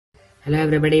Hello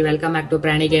everybody, welcome back to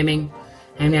Prani Gaming,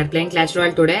 and we are playing Clash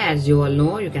Royale today. As you all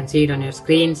know, you can see it on your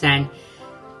screens, and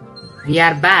we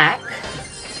are back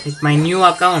with my new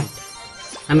account.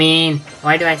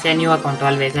 Why do I say new account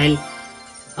always?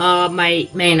 My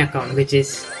main account, which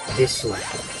is this one.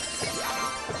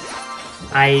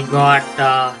 I got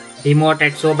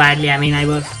demoted so badly. I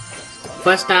was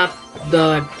first up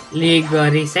the league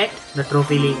reset, the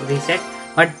trophy league reset.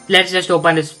 But let's just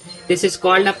open this. This is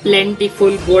called a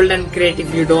plentiful golden crate.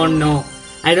 If you don't know,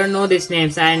 I don't know these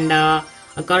names, and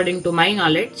according to my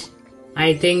knowledge,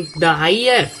 I think the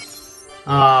higher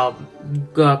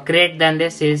crate than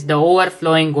this is the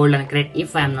overflowing golden crate,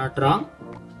 if I am not wrong.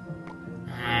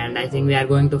 And I think we are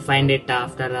going to find it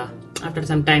after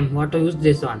some time. What to use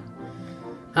this on?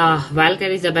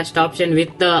 Valkyrie is the best option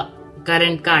with the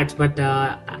current cards, but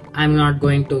I'm not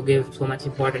going to give so much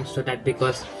importance to that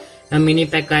because the mini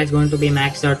P.E.K.K.A is going to be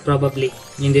maxed out probably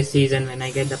in this season when I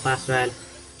get the pass royale,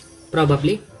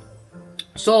 probably.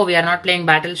 So we are not playing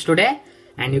battles today,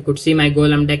 and you could see my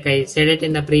golem deck. I said it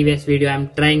in the previous video, I'm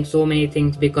trying so many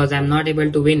things because I'm not able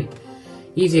to win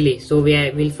easily. So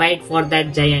we'll fight for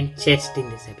that giant chest in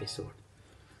this episode.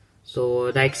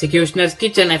 So the Executioner's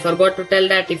Kitchen, I forgot to tell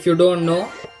that if you don't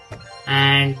know.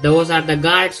 And those are the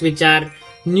guards which are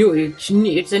new.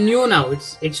 It's a new now.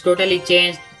 It's totally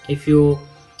changed. If you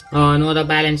know the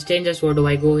balance changes, what do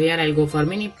I go here? I'll go for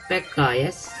mini P.E.K.K.A.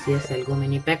 Yes, I'll go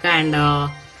mini P.E.K.K.A.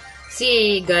 And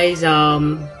see guys,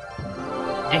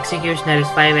 Executioner is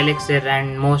 5 elixir,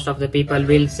 and most of the people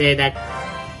will say that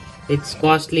it's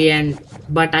costly,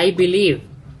 but I believe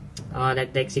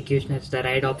that the Executioner is the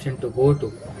right option to go to.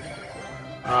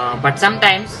 But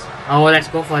sometimes, let's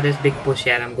go for this big push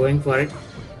here. I'm going for it,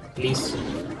 please.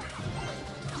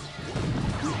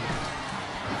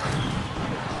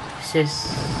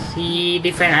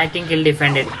 I think he'll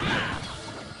defend it,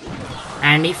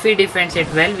 and if he defends it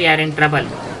well, we are in trouble.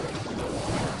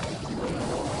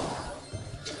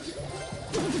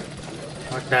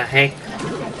 What the heck?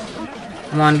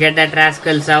 Come on, get that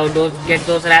rascals out. Get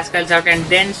those rascals out, and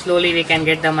then slowly we can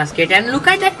get the musket. And look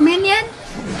at that minion!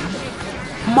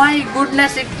 My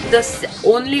goodness, the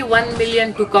only 1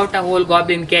 million took out a whole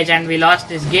goblin cage, and we lost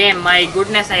this game. My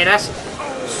goodness, I rushed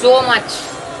so much.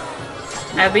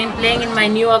 I've been playing in my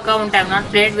new account. I've not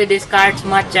played with these cards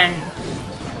much, and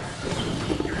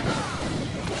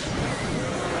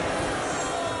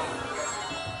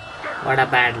what a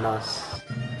bad loss.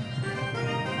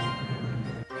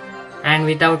 And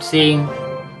without seeing,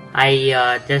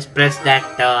 I just pressed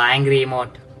that angry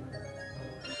emote.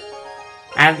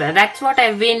 That's what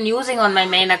I've been using on my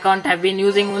main account. I've been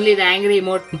using only the angry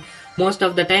emote most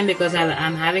of the time because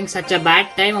I'm having such a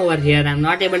bad time over here. I'm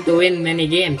not able to win many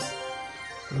games.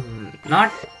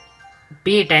 Not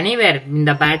beat anywhere in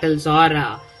the battles or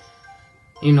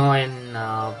in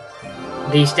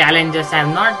these challenges.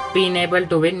 I've not been able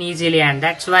to win easily, and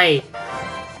that's why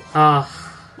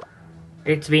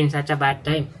it's been such a bad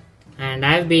time. And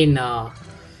I've been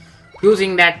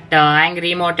using that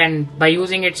angry emote, and by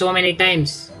using it so many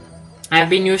times, I've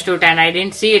been used to it, and I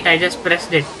didn't see it. I just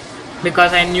pressed it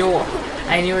because I knew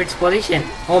its position.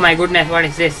 Oh my goodness, what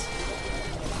is this?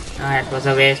 It was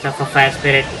a waste of a fire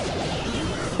spirit.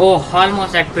 Oh,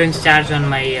 almost that prince charged on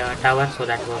my tower, so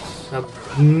that was a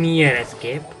near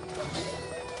escape.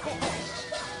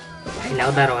 I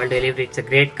love the Royal Delivery. It's a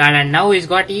great card, and now he's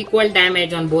got equal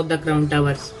damage on both the crown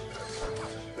towers.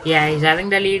 Yeah, he's having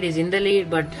the lead, he's in the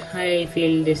lead, but I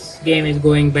feel this game is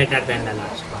going better than the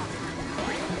last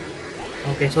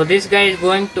one. Okay, so this guy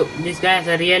has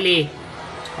a really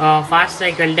fast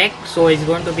cycle deck, so he's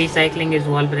going to be cycling his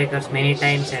wall breakers many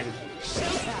times, and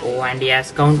he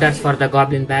has counters for the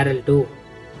goblin barrel too.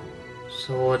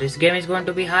 So this game is going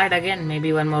to be hard again.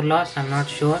 Maybe one more loss, I'm not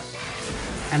sure.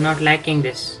 I'm not liking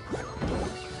this.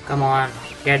 Come on,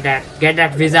 get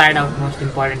that wizard out, most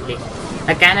importantly.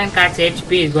 The cannon card's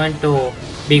HP is going to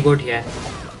be good here.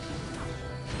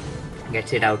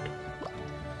 Gets it out.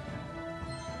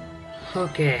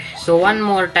 Okay, so one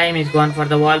more time is gone for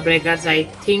the wall breakers. I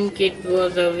think it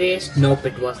was a waste. Nope,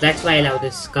 it was. That's why I love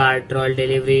this card, Royal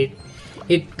Delivery.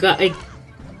 It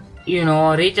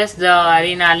reaches the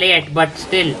arena late, but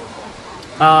still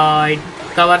it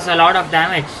covers a lot of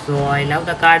damage. So I love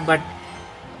the card, but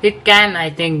it can, I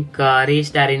think,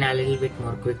 reach the arena a little bit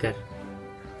more quicker.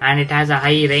 And it has a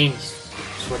high range,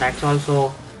 so that's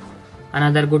also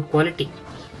another good quality.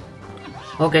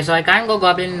 Okay, so I can't go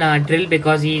Goblin Drill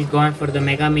because he's gone for the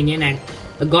Mega Minion, and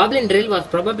the Goblin Drill was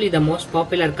probably the most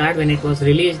popular card when it was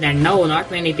released, and now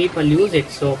not many people use it,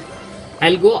 so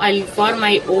I'll form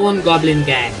my own Goblin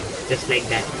gang, just like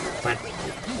that. But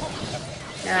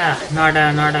Yeah, not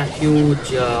a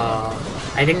huge.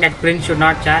 I think that prince should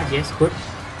not charge. Yes, good.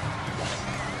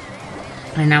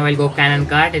 And now I'll go cannon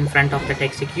cart in front of that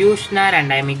executioner,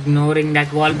 and I'm ignoring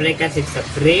that wall breakers. It's a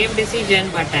brave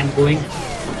decision, but I'm going.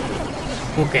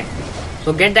 Okay.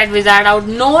 So get that wizard out.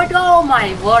 No, oh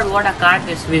my word, what a card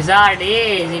this wizard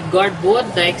is. It got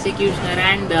both the executioner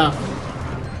and the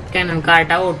cannon cart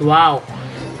out. Wow.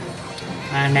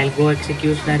 And I'll go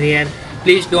executioner here.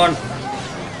 Please don't.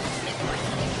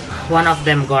 One of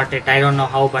them got it. I don't know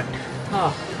how, but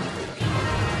oh,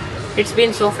 it's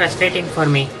been so frustrating for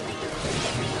me.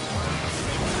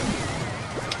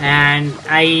 And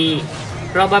I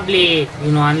probably,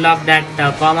 unlock that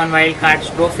common wildcards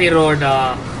trophy road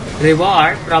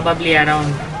reward probably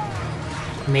around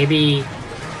maybe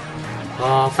 4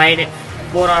 or 5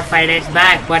 days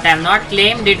back, but I'm not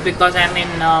claimed it because I'm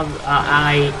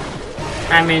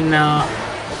in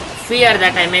fear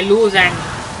that I may lose, and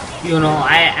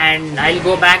I'll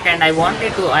go back, and I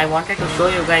wanted to show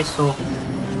you guys, so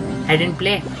I didn't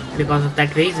play because of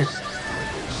that reason. So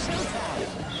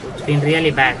it's been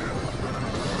really bad.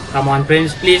 Come on,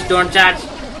 Prince, please don't charge.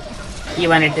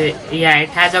 Even it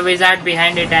has a wizard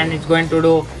behind it, and it's going to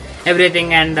do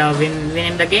everything and win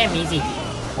in the game easy.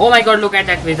 Oh my god, look at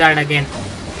that wizard again.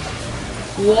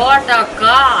 What a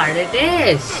card it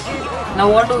is. Now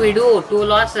what do we do? 2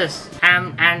 losses.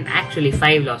 And actually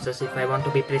 5 losses if I want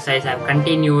to be precise. I've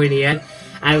continued here.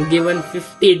 I've given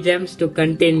 50 gems to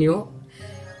continue.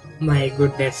 My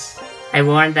goodness. I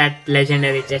want that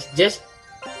legendary chest just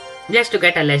to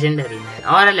get a legendary, man.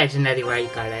 Or a legendary wild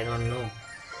card. I don't know.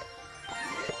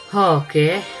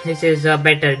 Okay. This is a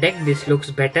better deck. This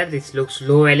looks better. This looks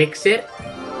low elixir.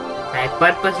 I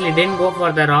purposely didn't go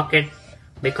for the rocket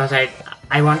because I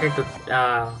wanted to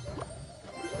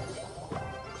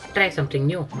try something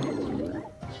new.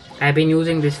 I've been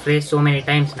using this phrase so many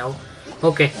times now.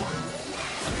 Okay,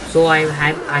 so I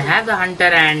have the hunter,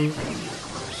 and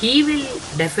he will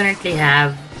definitely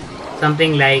have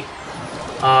something like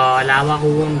lava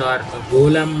hound or a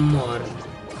golem, or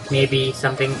maybe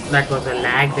something that was a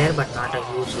lag there, but not a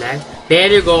huge lag.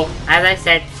 There you go. As I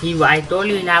said, I told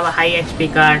you he'll have a high HP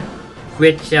card,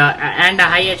 which and a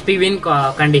high HP win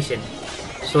condition.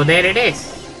 So there it is,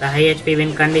 the high HP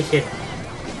win condition,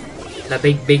 the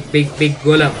big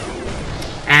golem.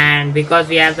 And because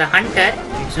we have the hunter,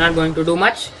 it's not going to do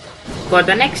much for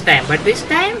the next time, but this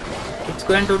time it's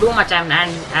going to do much. And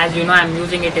as you know, I'm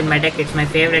using it in my deck. It's my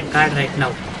favorite card right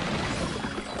now.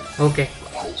 Okay,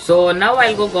 so now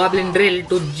I'll go goblin drill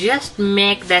to just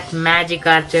make that magic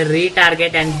archer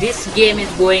retarget, and this game is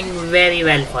going very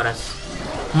well for us.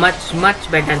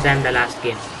 Much better than the last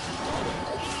game.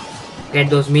 Get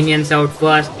those minions out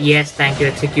first. Yes, thank you,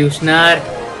 executioner.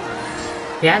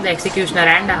 Yeah, the executioner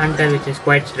and the hunter, which is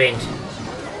quite strange.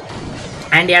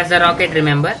 And he has the rocket,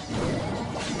 remember?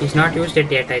 He's not used it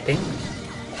yet, I think.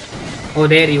 Oh,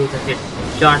 there he uses it.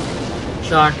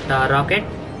 Short rocket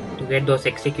to get those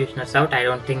executioners out. I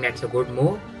don't think that's a good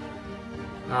move.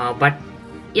 But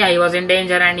yeah, he was in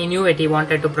danger and he knew it. He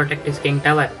wanted to protect his king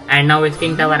tower. And now his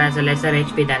king tower has a lesser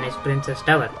HP than his princess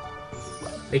tower,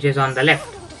 which is on the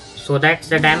left. So that's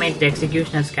the damage the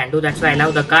executioners can do. That's why I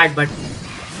love the card, but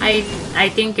I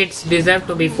think it's deserved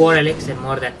to be 4 elixir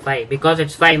more than 5. Because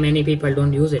it's 5, many people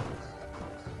don't use it.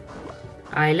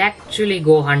 I'll actually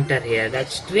go hunter here.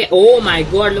 That's straight. Oh my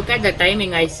god, look at the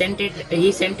timing. He sent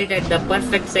it at the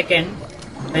perfect second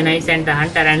when I sent the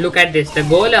hunter. And look at this, the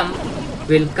golem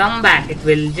will come back. It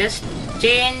will just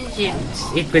change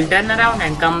it will turn around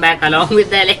and come back along with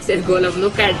the elixir golem.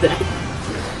 Look at that.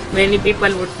 Many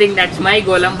people would think that's my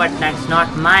golem, but that's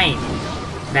not mine.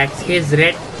 That's his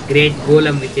red great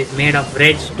golem, which is made of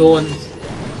red stones.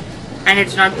 And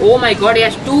it's not. Oh my god, he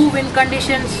has 2 win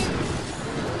conditions.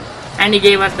 And he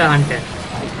gave us the hunter.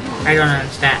 I don't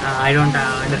understand.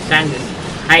 Understand this.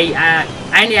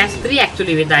 And he has 3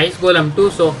 actually with the ice golem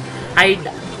too. So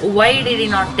why did he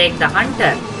not take the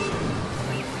hunter?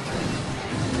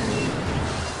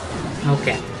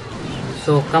 Okay.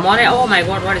 So come on. Oh my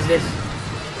god, what is this?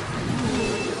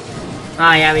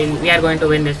 Yeah, we are going to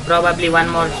win this. Probably one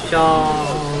more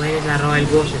shot. Where is our royal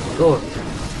ghost? Oh,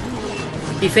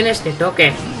 he finished it.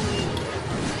 Okay.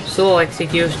 So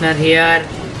executioner here.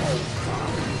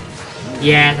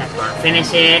 Yes, that's gonna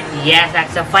finish it. Yes,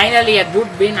 that's finally a good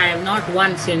win. I have not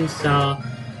won since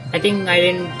I think I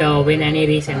didn't win any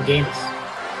recent games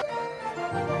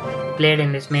played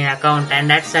in this main account. And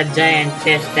that's a giant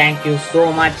chest. Thank you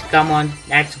so much. Come on,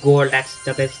 that's gold. That's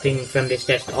the best thing from this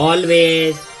chest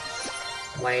always.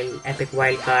 While epic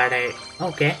wild card.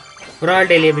 Okay, royal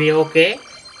delivery. Okay,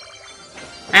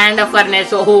 And a furnace.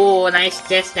 Oh, nice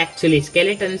chest actually.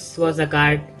 Skeletons was a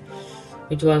card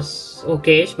which was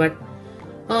okay, but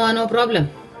no problem.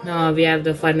 We have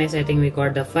the furnace. I think we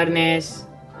got the furnace.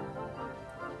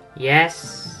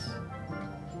 Yes.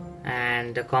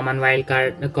 And the common wild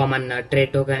card, the common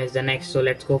trade token is the next. So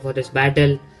let's go for this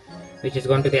battle, which is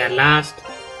going to be our last,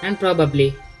 and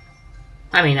probably,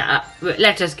 I mean,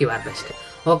 let's just give our best.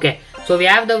 Okay, so we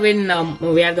have the win,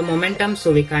 we have the momentum,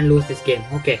 so we can't lose this game.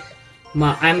 Okay,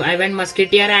 I went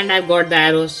Musketeer and I've got the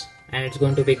arrows, and it's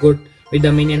going to be good with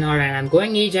the minion horde. And I'm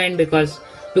going E-Giant because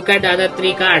look at the other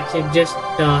 3 cards, it just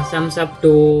sums up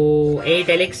to 8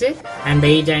 elixir, and the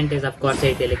E-Giant is of course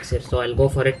 8 elixir, so I'll go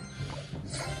for it.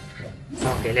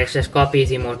 Okay, let's just copy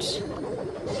his emotes.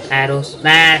 Arrows.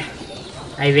 I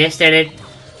wasted it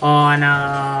on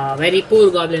a very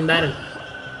poor goblin barrel.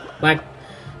 But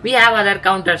we have other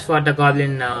counters for the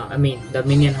goblin, the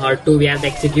minion horde too. We have the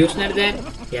executioner there.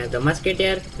 We have the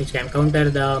musketeer, which can counter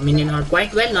the minion horde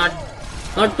quite well. Not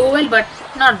too well, but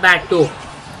not bad too.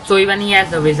 So even he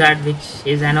has the wizard, which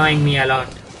is annoying me a lot.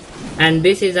 And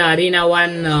this is a Arena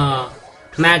 1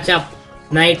 matchup,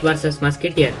 Knight versus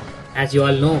Musketeer. As you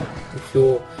all know, if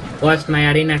you watched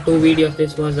my Arena 2 videos,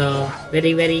 this was a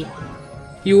very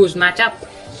huge matchup.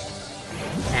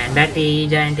 And that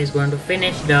E-Giant is going to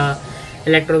finish the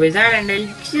Electro Wizard, and I'll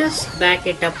just back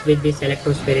it up with this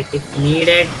Electro Spirit if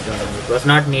needed. It was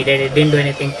not needed, it didn't do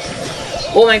anything.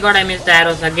 Oh my god, I missed the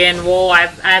arrows again. Whoa,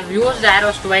 I've used the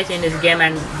arrows twice in this game,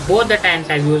 and both the times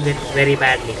I've used it very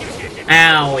badly.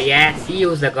 Oh yes, he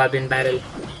used the Goblin Barrel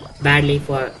badly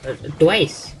for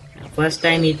twice. First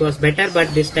time it was better, but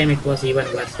this time it was even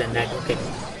worse than that. Okay.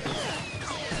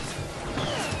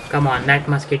 Come on, that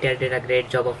Musketeer did a great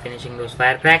job of finishing those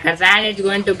firecrackers, and it's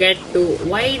going to get to...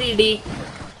 Why did he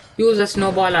use a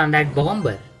snowball on that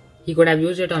bomber? He could have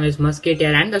used it on his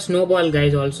Musketeer, and the snowball,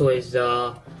 guys, also is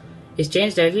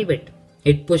changed a little bit.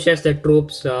 It pushes the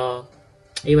troops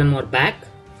even more back,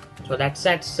 so that's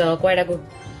quite a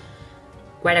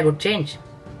good change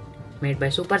made by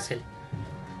Supercell.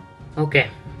 Okay.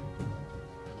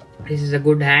 This is a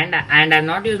good hand, and I've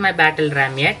not used my battle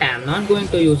ram yet. I'm not going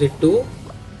to use it too,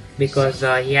 because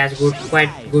he has quite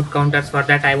good counters for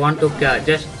that. I want to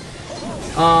just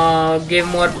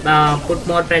put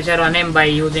more pressure on him by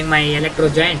using my Electro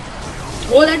Giant.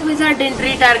 Oh, that wizard didn't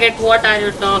retarget. What are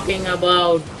you talking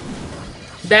about?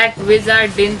 That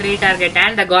wizard didn't retarget,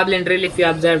 and the goblin drill, if you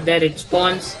observe there, it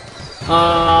spawns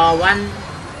one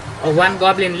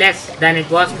goblin less than it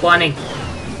was spawning.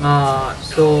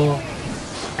 So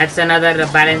that's another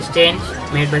balance change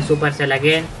made by Supercell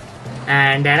again.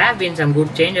 And there have been some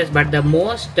good changes, but the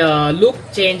most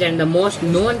looked change and the most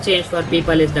known change for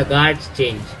people is the guards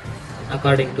change,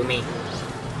 according to me.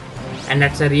 And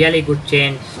that's a really good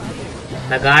change.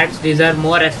 The guards deserve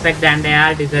more respect than they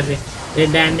are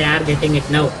getting it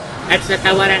now. That's the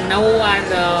tower, and now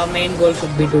our main goal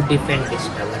should be to defend this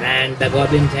tower. And the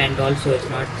Goblin Giant also is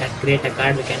not that great a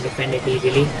card, we can defend it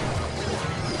easily.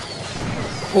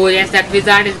 Oh yes, that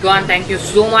wizard is gone, thank you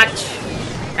so much.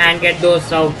 And get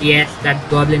those out. Yes, that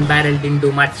Goblin Barrel didn't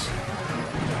do much.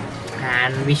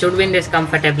 And we should win this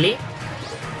comfortably.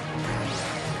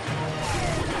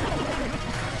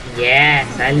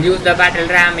 Yes, I'll use the battle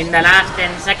ram in the last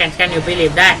 10 seconds, can you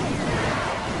believe that?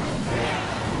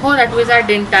 Oh, that wizard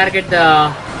didn't target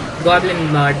the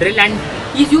Goblin drill, and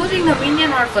he's using the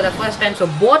minion horde for the first time. So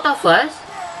both of us,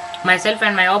 myself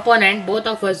and my opponent, both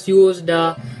of us used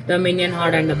the minion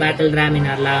horde and the battle ram in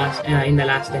our in the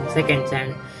last 10 seconds,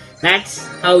 and that's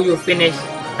how you finish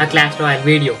a Clash Royale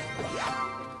video,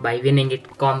 by winning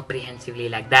it comprehensively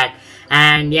like that.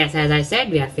 And yes, as I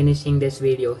said, we are finishing this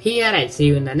video here. I'll see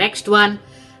you in the next one,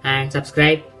 and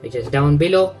subscribe, which is down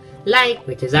below, like,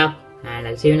 which is up, and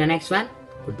I'll see you in the next one.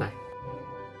 Goodbye.